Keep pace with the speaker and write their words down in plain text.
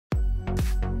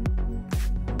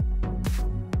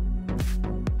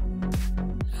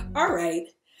All right,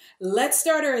 let's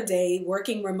start our day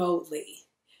working remotely.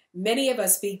 Many of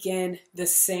us begin the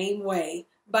same way,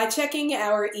 by checking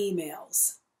our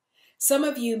emails. Some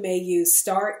of you may use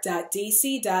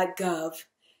start.dc.gov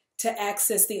to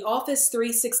access the Office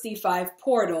 365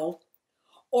 portal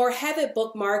or have it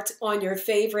bookmarked on your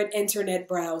favorite internet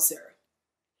browser.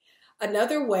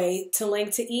 Another way to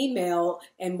link to email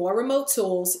and more remote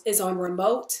tools is on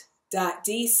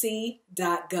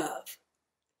REMOTE.DC.GOV.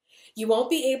 You won't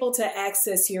be able to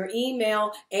access your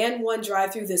email and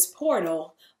OneDrive through this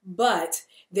portal, but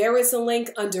there is a link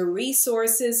under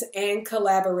Resources and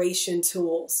Collaboration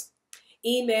Tools,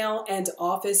 Email and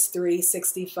Office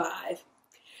 365.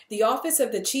 The Office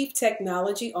of the Chief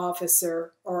Technology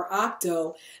Officer, or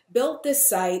OCTO, built this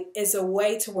site as a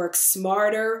way to work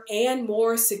smarter and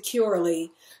more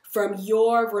securely from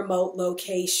your remote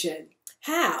location.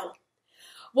 How?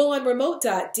 Well, on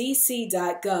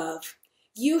remote.dc.gov,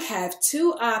 you have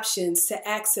two options to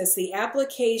access the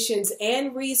applications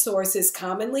and resources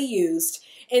commonly used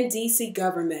in DC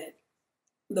government.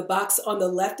 The box on the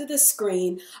left of the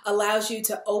screen allows you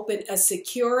to open a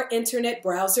secure internet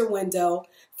browser window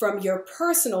from your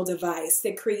personal device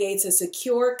that creates a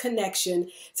secure connection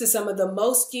to some of the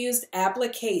most used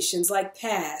applications like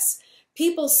Pass,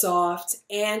 PeopleSoft,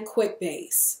 and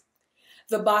QuickBase.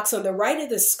 The box on the right of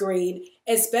the screen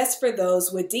is best for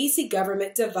those with DC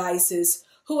government devices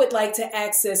who would like to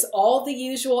access all the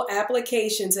usual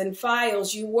applications and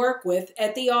files you work with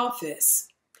at the office.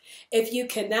 If you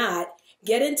cannot,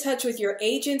 get in touch with your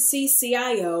agency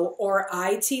CIO or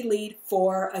IT lead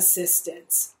for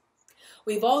assistance.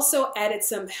 We've also added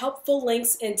some helpful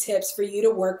links and tips for you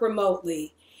to work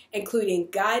remotely, including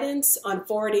guidance on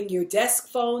forwarding your desk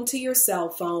phone to your cell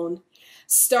phone,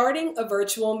 starting a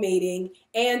virtual meeting,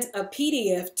 and a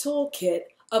PDF toolkit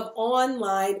of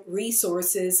online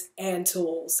resources and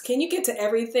tools. Can you get to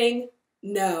everything?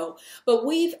 No, but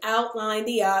we've outlined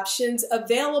the options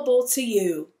available to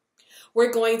you.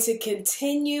 We're going to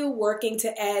continue working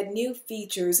to add new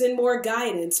features and more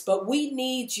guidance, but we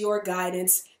need your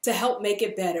guidance to help make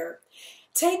it better.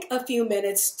 Take a few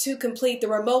minutes to complete the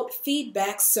remote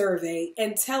feedback survey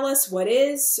and tell us what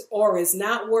is or is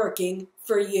not working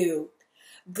for you.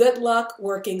 Good luck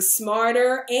working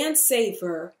smarter and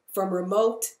safer from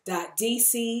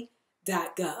remote.dc.gov.